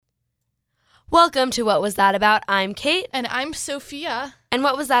Welcome to What Was That About? I'm Kate. And I'm Sophia. And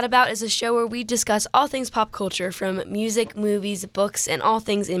What Was That About is a show where we discuss all things pop culture, from music, movies, books, and all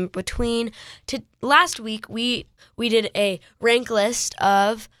things in between. Last week, we did a rank list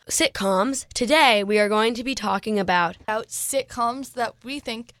of sitcoms. Today, we are going to be talking about sitcoms that we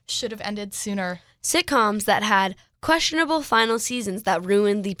think should have ended sooner. Sitcoms that had questionable final seasons that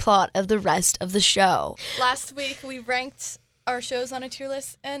ruined the plot of the rest of the show. Last week, we ranked our shows on a tier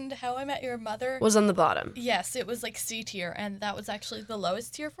list, and How I Met Your Mother was on the bottom. Yes, it was like C tier, and that was actually the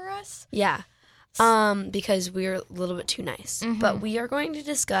lowest tier for us. Yeah, because we were a little bit too nice. Mm-hmm. But we are going to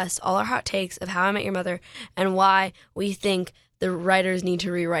discuss all our hot takes of How I Met Your Mother and why we think the writers need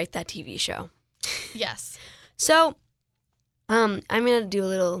to rewrite that TV show. Yes. So, I'm going to do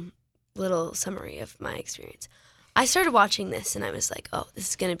a little summary of my experience. I started watching this, and I was like, oh, this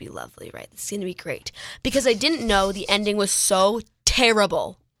is going to be lovely, right? This is going to be great. Because I didn't know the ending was so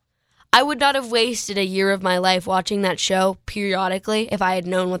terrible. I would not have wasted a year of my life watching that show periodically if I had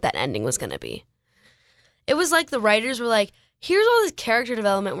known what that ending was going to be. It was like the writers were like, here's all this character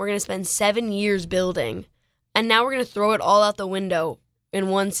development we're going to spend 7 years building, and now we're going to throw it all out the window in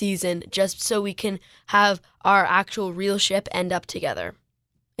one season just so we can have our actual real ship end up together.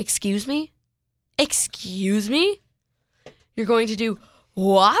 Excuse me? Excuse me? You're going to do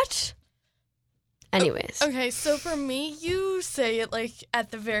what? Anyways. Okay, so for me, you say it like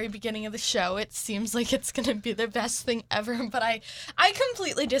at the very beginning of the show. It seems like it's going to be the best thing ever, but I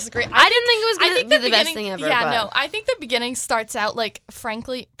completely disagree. I didn't think it was going to be the best thing ever. Yeah, no, I think the beginning starts out, like,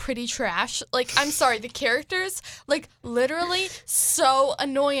 frankly, pretty trash. Like, I'm sorry, the characters, like, literally so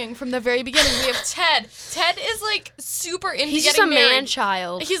annoying from the very beginning. We have Ted. Ted is, like, super into He's getting married. He's just a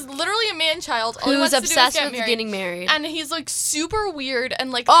man-child. He's literally a man-child. All who's obsessed with getting married. And he's, like, super weird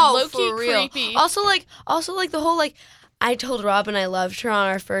and, like, low-key creepy. Also, like the whole, like, I told Robin I loved her on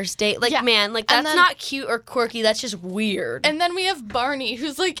our first date. Like, yeah. Man, like, that's not cute or quirky. That's just weird. And then we have Barney,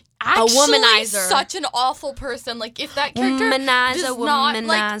 who's, like, actually a womanizer. Such an awful person. Like, if that character No,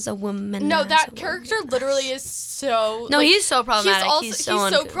 that character literally is so... No, he's so problematic. He's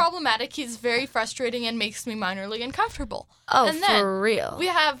so problematic. He's very frustrating and makes me minorly uncomfortable. Oh, and then for real. We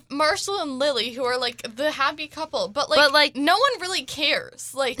have Marshall and Lily, who are, like, the happy couple. But, like, no one really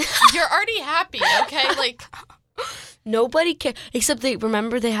cares. Like, you're already happy, okay? Like... Nobody cares, except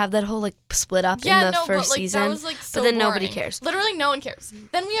remember they have that whole, like, split up in the first season. That was, like, so but then boring. Nobody cares. Literally no one cares.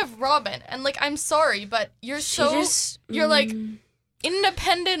 Then we have Robin, and, like, I'm sorry, but you're you're, like,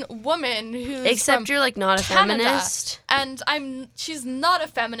 independent woman who's except you're, like, not a Canada, feminist. And she's not a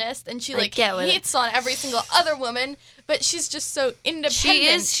feminist, and she, like, hates on every single other woman, but she's just so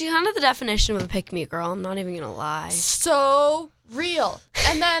independent. She's kind of the definition of a pick-me girl, I'm not even gonna lie. So real.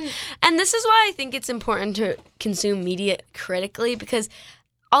 And then and this is why I think it's important to consume media critically, because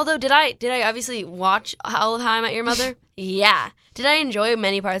although did I obviously watch How I Met Your Mother? Yeah. Did I enjoy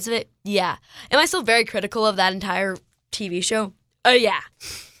many parts of it? Yeah. Am I still very critical of that entire TV show? Yeah.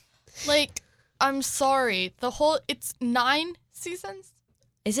 Like, I'm sorry. It's 9 seasons?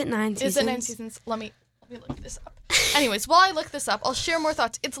 Is it 9 seasons? Is it 9 seasons? Let me look this up. Anyways, while I look this up, I'll share more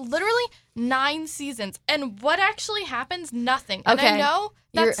thoughts. It's literally 9 seasons, and what actually happens? Nothing. And okay. I know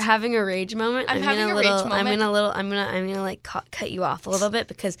you're having a rage moment. I'm having a rage moment. I'm gonna like cut you off a little bit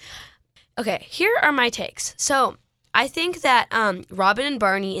because, okay, here are my takes. So I think that Robin and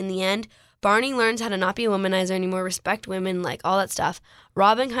Barney, in the end, Barney learns how to not be a womanizer anymore, respect women, like all that stuff.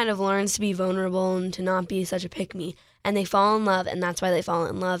 Robin kind of learns to be vulnerable and to not be such a pick-me, and they fall in love, and that's why they fall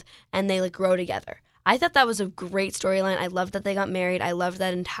in love, and they, like, grow together. I thought that was a great storyline. I loved that they got married. I loved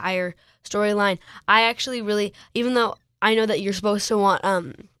that entire storyline. I actually really, even though I know that you're supposed to want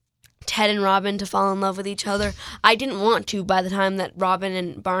Ted and Robin to fall in love with each other, I didn't want to by the time that Robin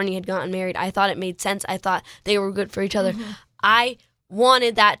and Barney had gotten married. I thought it made sense. I thought they were good for each other. Mm-hmm. I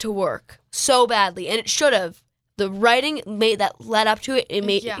wanted that to work so badly, and it should have. The writing that led up to it,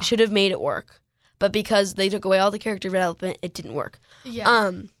 it should have made it work. But because they took away all the character development, it didn't work.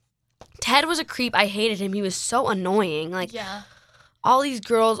 Yeah. Ted was a creep. I hated him. He was so annoying. Like, all these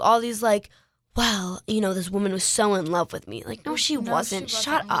girls, all these, like, well, you know, this woman was so in love with me. Like, no, she wasn't.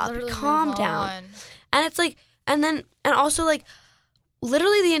 Shut up. Literally calm down. And it's like, and also, like,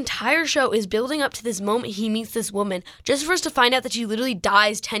 literally the entire show is building up to this moment he meets this woman, just for us to find out that she literally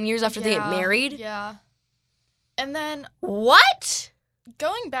dies 10 years after they get married. Yeah. And then... What?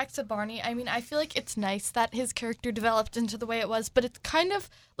 Going back to Barney, I mean, I feel like it's nice that his character developed into the way it was, but it's kind of,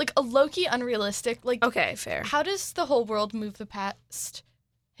 like, a low-key unrealistic. Like, okay, fair. How does the whole world move past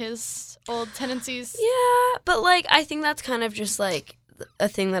his old tendencies? Yeah, but, like, I think that's kind of just, like, a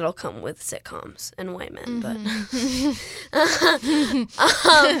thing that'll come with sitcoms and white men, but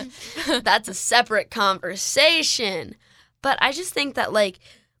that's a separate conversation. But I just think that, like,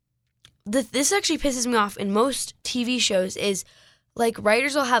 this actually pisses me off in most TV shows is, like,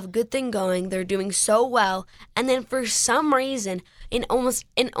 writers will have a good thing going, they're doing so well, and then for some reason, in almost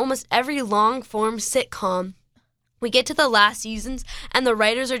every long-form sitcom, we get to the last seasons, and the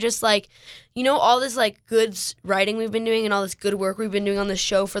writers are just like, all this, like, good writing we've been doing and all this good work we've been doing on the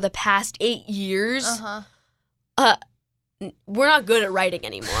show for the past 8 years, we're not good at writing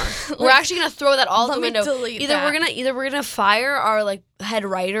anymore. We're actually gonna throw that all out the window. Either we're gonna fire our, like, head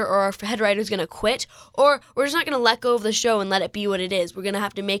writer, or our head writer's gonna quit, or we're just not gonna let go of the show and let it be what it is. We're gonna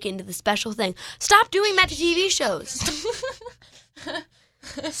have to make it into the special thing. Stop doing that to TV shows.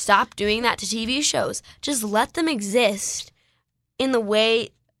 Stop doing that to TV shows. Just let them exist in the way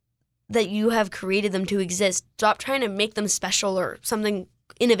that you have created them to exist. Stop trying to make them special or something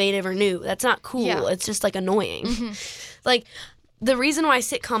innovative or new. That's not cool. Yeah. It's just, like, annoying. Like, the reason why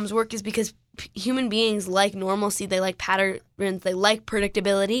sitcoms work is because human beings like normalcy, they like patterns, they like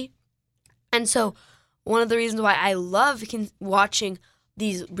predictability. And so one of the reasons why I love watching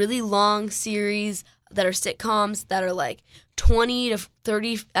these really long series that are sitcoms that are like 20 to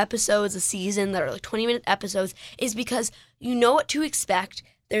 30 episodes a season, that are like 20-minute episodes, is because you know what to expect.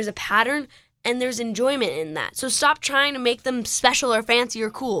 There's a pattern and there's enjoyment in that. So stop trying to make them special or fancy or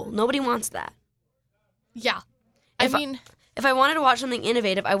cool. Nobody wants that. Yeah. If I wanted to watch something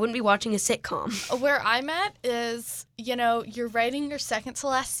innovative, I wouldn't be watching a sitcom. Where I'm at is, you're writing your second to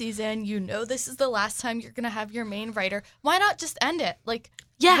last season. This is the last time you're going to have your main writer. Why not just end it? Like,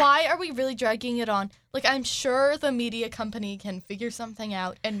 why are we really dragging it on? Like, I'm sure the media company can figure something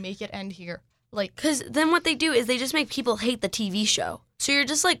out and make it end here. Like, because then what they do is they just make people hate the TV show. So you're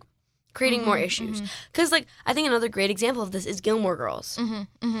just, like, creating more issues. Because, like, I think another great example of this is Gilmore Girls.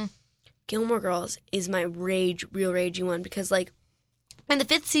 Gilmore Girls is my real ragey one, because, like, in the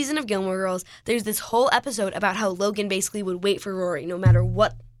 5th season of Gilmore Girls, there's this whole episode about how Logan basically would wait for Rory no matter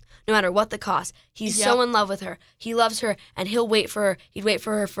what the cost. He's so in love with her. He loves her, and he'd wait for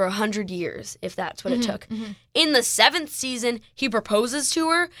her for 100 years, if that's what it took. In the 7th season, he proposes to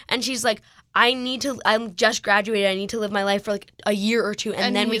her, and she's like, I'm just graduated. I need to live my life for, like, a year or two,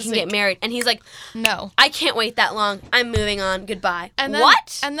 and then we can get married. And he's like, no, I can't wait that long. I'm moving on. Goodbye. And then,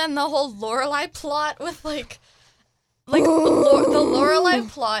 what? And then the whole Lorelai plot with, like the Lorelai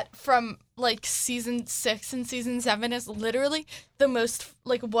plot from, like, season 6 and season 7 is literally the most,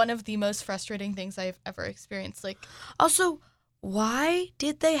 like, one of the most frustrating things I've ever experienced. Like, also, why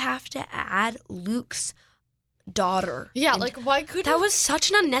did they have to add Luke's daughter? Yeah, like, why couldn't... That was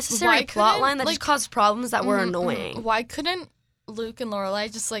such an unnecessary plot line that just caused problems that were annoying. Why couldn't Luke and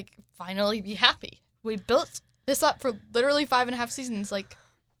Lorelai just, like, finally be happy? We built this up for literally 5.5 seasons. Like,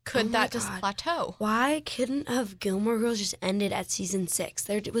 could that just plateau? Why couldn't have Gilmore Girls just ended at season 6?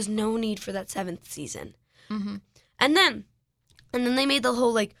 There was no need for that 7th season. And then they made the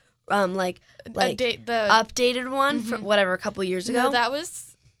whole, like, the updated one for whatever, a couple years ago. No, that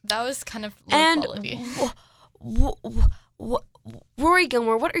was kind of low quality. Rory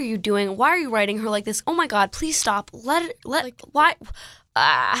Gilmore, what are you doing? Why are you writing her like this? Oh my God, please stop. Why?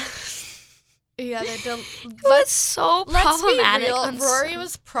 Yeah, that's so problematic. Let's be real. Rory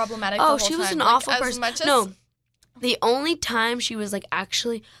was problematic the whole time. Oh, she was an awful person. No, the only time she was, like,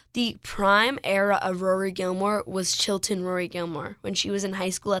 actually, the prime era of Rory Gilmore was Chilton Rory Gilmore, when she was in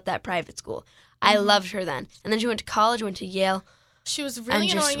high school at that private school. I loved her then. And then she went to college, went to Yale. She was really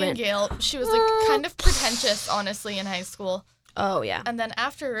annoying in Yale. She was, like, kind of pretentious, honestly, in high school. Oh, yeah. And then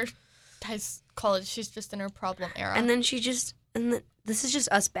after college, she's just in her problem era. And then this is just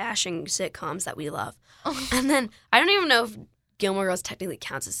us bashing sitcoms that we love. And then, I don't even know if Gilmore Girls technically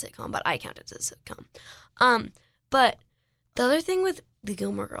counts as a sitcom, but I count it as a sitcom. But the other thing with the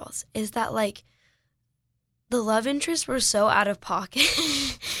Gilmore Girls is that, like, the love interests were so out of pocket.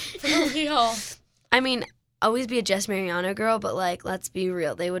 For real. I mean, always be a Jess Mariano girl, but, like, let's be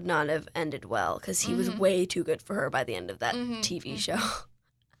real. They would not have ended well because he was way too good for her by the end of that TV show.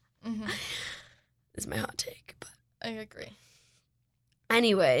 Is my hot take. But I agree.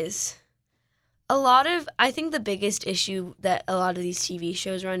 Anyways, I think the biggest issue that a lot of these TV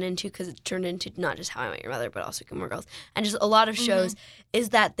shows run into, because it turned into not just How I Met Your Mother, but also Gilmore Girls, and just a lot of shows, is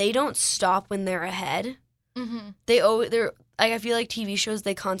that they don't stop when they're ahead. They're like, I feel like TV shows,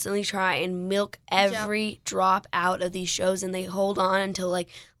 they constantly try and milk every drop out of these shows, and they hold on until, like,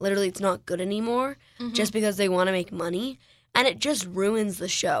 literally it's not good anymore, just because they want to make money, and it just ruins the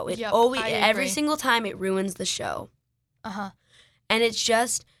show. Every single time it ruins the show. And it's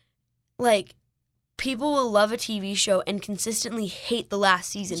just, like, people will love a TV show and consistently hate the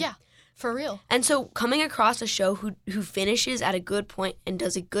last season. Yeah, for real. And so coming across a show who finishes at a good point and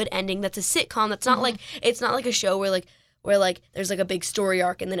does a good ending, that's a sitcom. That's not like, it's not like a show where there's like a big story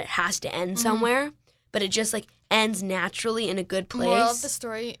arc and then it has to end somewhere, but it just like ends naturally in a good place. Moral of the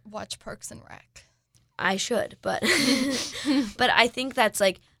story, watch Parks and Rec. I should, but but I think that's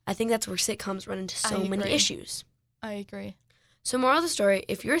where sitcoms run into so many issues. I agree. So moral of the story,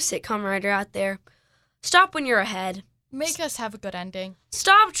 if you're a sitcom writer out there, stop when you're ahead. Make us have a good ending.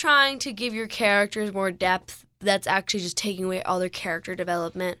 Stop trying to give your characters more depth. That's actually just taking away all their character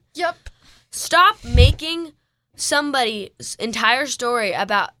development. Yep. Stop making somebody's entire story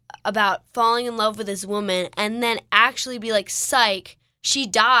about falling in love with this woman and then actually be like, psych, she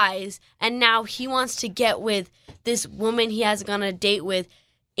dies, and now he wants to get with this woman he hasn't gone on a date with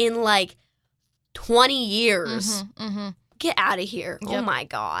in like 20 years. Get out of here. Yep. Oh my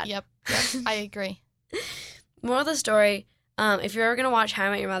God. Yep. I agree. Moral of the story, if you're ever going to watch How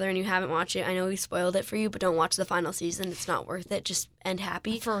I Met Your Mother and you haven't watched it, I know we spoiled it for you, but don't watch the final season. It's not worth it. Just end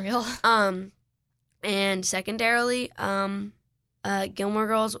happy. For real. And secondarily, Gilmore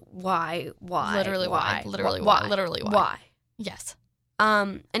Girls, why? Literally why? Why? Yes.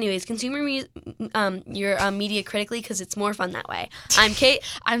 Anyways, consume your media critically because it's more fun that way. I'm Kate.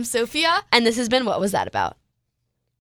 I'm Sophia. And this has been What Was That About?